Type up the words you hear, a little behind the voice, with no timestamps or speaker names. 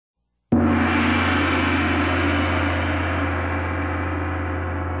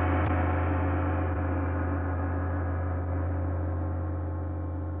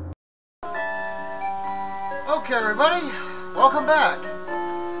Okay, everybody, welcome back.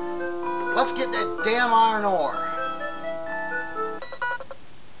 Let's get that damn iron ore.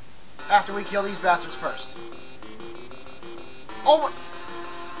 After we kill these bastards first. Oh,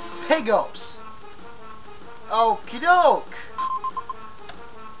 pigos. Okie doke.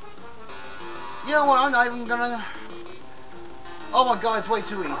 You know what? I'm not even gonna. Oh my god, it's way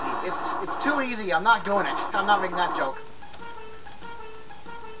too easy. It's too easy. I'm not doing it. I'm not making that joke.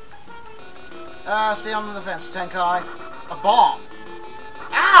 Stay on the fence, Tenkai. A bomb.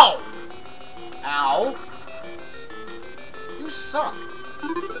 Ow! Ow! You suck.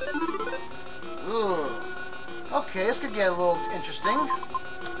 Ooh. Okay, this could get a little interesting.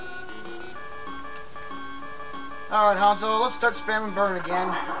 Alright, Hanzo, let's start spamming burn again.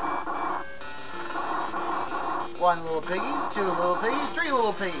 One little piggy, two little piggies, three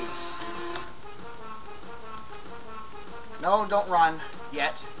little piggies. No, don't run.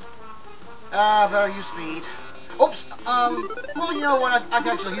 Yet. Better use speed. Oops, well, you know what, I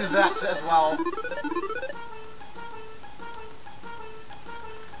can actually use that as well.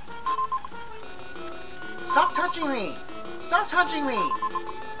 Stop touching me! Stop touching me!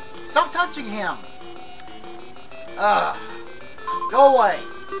 Stop touching him! Go away!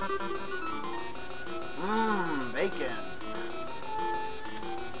 Mmm, bacon.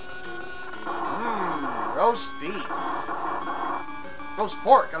 Mmm, roast beef. Roast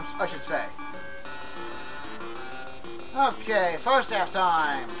pork, I should say. Okay, first half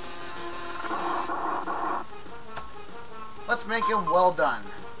time. Let's make him well done.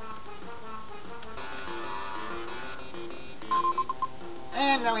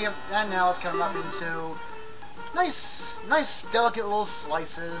 And now now let's cut him up into nice, delicate little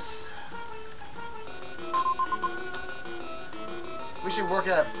slices. We should work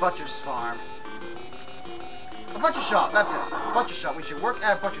at a butcher's farm. A butcher shop, that's it. A butcher shop. We should work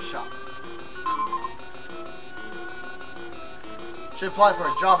at a butcher shop. Should apply for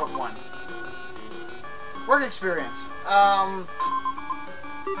a job at one. Work experience. I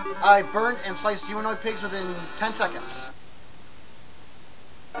burned and sliced humanoid pigs within 10 seconds.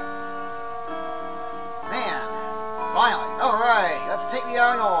 Man, finally. Alright, let's take the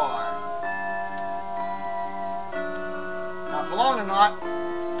iron ore. Not for long or not.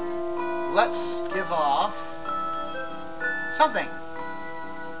 Let's give off something.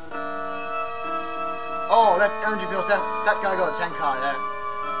 Oh, that energy pills, that gotta go to Tenkai, that.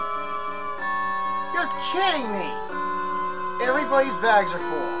 You're kidding me! Everybody's bags are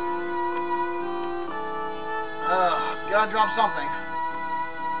full. Gotta drop something.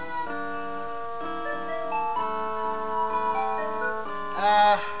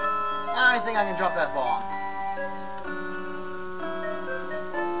 I think I can drop that bomb.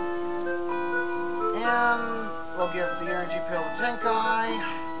 And we'll give the energy pill to Tenkai.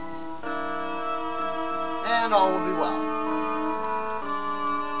 And all will be well.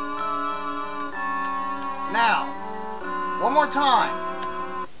 Now, one more time.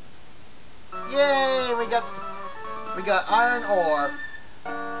 Yay! We got iron ore.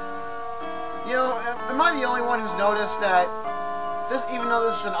 You know, am I the only one who's noticed that this, even though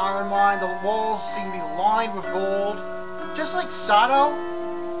this is an iron mine, the walls seem to be lined with gold, just like Sato?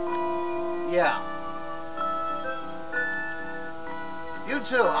 Yeah. You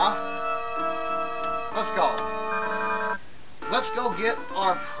too, huh? Let's go. Let's go get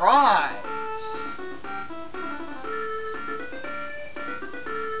our prize.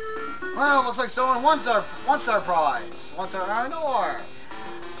 Well, looks like someone wants our prize. Wants our iron ore.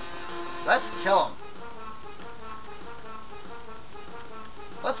 Let's kill him.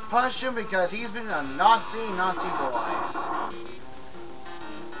 Let's punish him because he's been a naughty boy.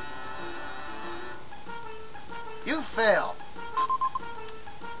 You fail.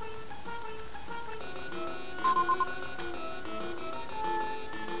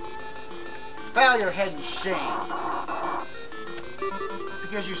 Bow your head in shame.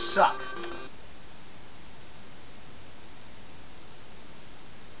 Because you suck.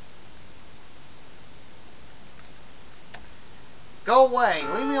 Go away.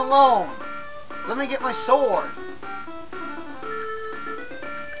 Leave me alone. Let me get my sword.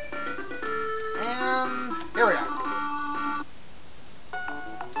 And here we are.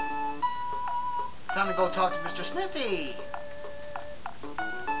 Time to go talk to Mr. Smithy.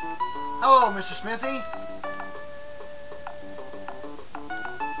 Hello, Mr. Smithy.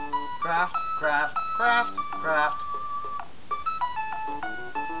 Craft, craft, craft, craft.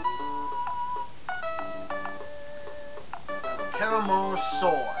 Karamono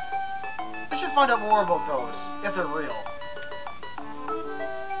sword. I should find out more about those, if they're real.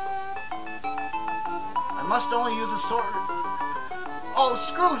 I must only use the sword. Oh,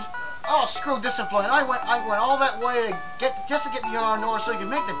 screw! Oh, screw discipline. I went all that way to just to get the iron ore so you can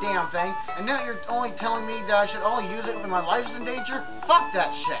make the damn thing, and now you're only telling me that I should only use it when my life is in danger? Fuck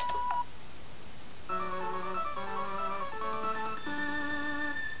that shit.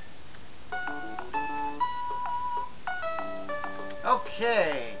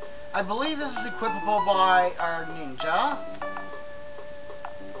 Okay. I believe this is equipable by our ninja.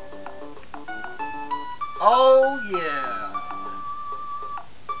 Oh, yeah.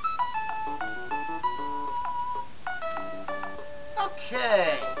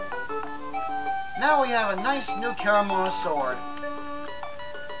 Okay. Now we have a nice new Karamono sword.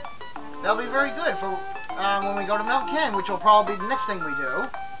 That'll be very good for when we go to Mount Ken, which will probably be the next thing we do.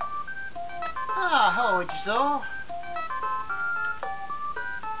 Ah, hello, Ichizo.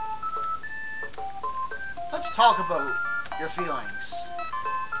 Let's talk about your feelings.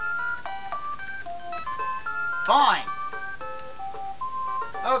 Fine.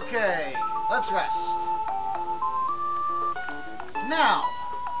 Okay, let's rest. Now,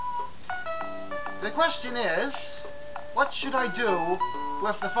 the question is, what should I do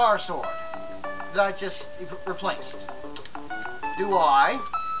with the fire sword that I just replaced? Do I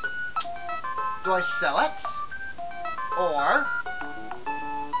sell it? Or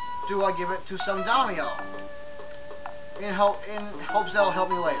do I give it to some daimyo in hopes that'll help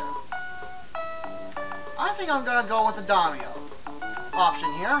me later? I think I'm gonna go with the daimyo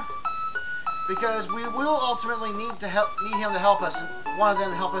option here, because we will ultimately need him to help us, one of them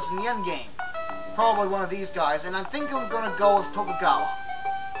to help us in the end game. Probably one of these guys, and I think I'm gonna go with Tokugawa.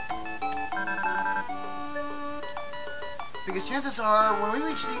 Because chances are, when we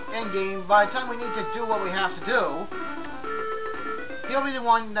reach the end game, by the time we need to do what we have to do, he'll be the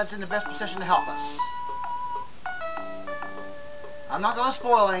one that's in the best position to help us. I'm not gonna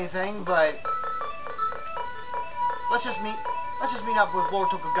spoil anything, but let's just meet up with Lord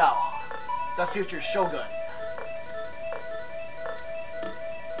Tokugawa, the future Shogun.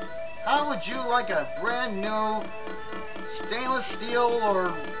 How would you like a brand new stainless steel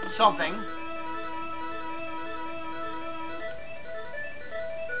or something?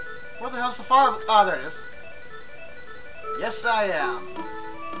 Where the hell's the fire? Ah, there it is. Yes, I am.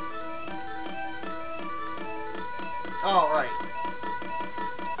 Oh, right.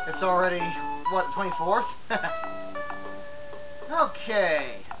 It's already, what, 24th? Okay.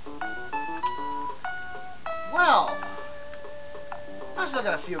 Well, I still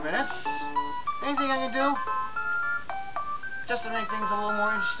got a few minutes. Anything I can do? Just to make things a little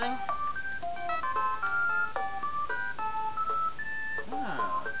more interesting?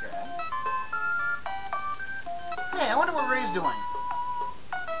 Oh, okay. Hey, I wonder what Ray's doing.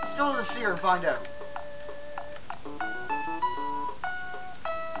 Let's go to the seer and find out.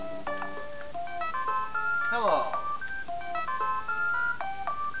 Hello.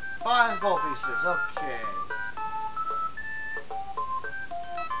 5 gold pieces, okay.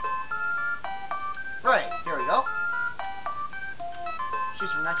 Right, here we go.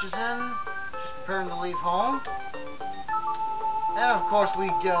 She's from Etchison. She's preparing to leave home. And of course we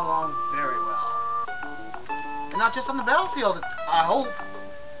get along very well. And not just on the battlefield, I hope.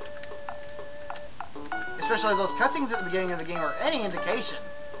 Especially those cutscenes at the beginning of the game are any indication.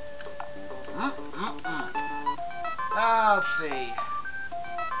 Let's see.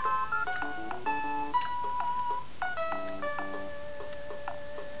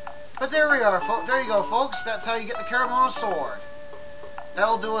 But there we are, there you go, folks. That's how you get the Karamono sword.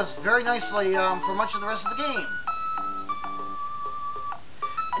 That'll do us very nicely for much of the rest of the game.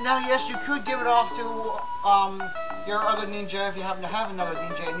 And now, yes, you could give it off to your other ninja if you happen to have another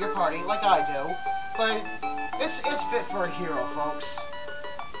ninja in your party, like I do. But it's fit for a hero, folks.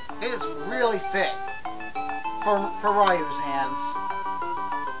 It is really fit for Ryu's hands.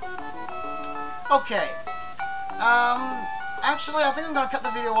 Okay. Actually, I think I'm going to cut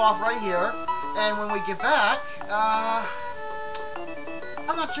the video off right here, and when we get back, I'm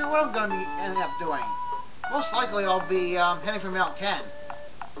not sure what I'm going to be ending up doing. Most likely I'll be heading for Mount Ken.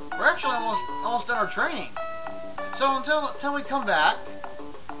 We're actually almost done our training. So until we come back,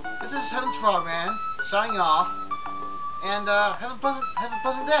 this is HeavensFrogman signing off, and have a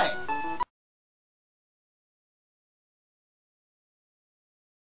pleasant day.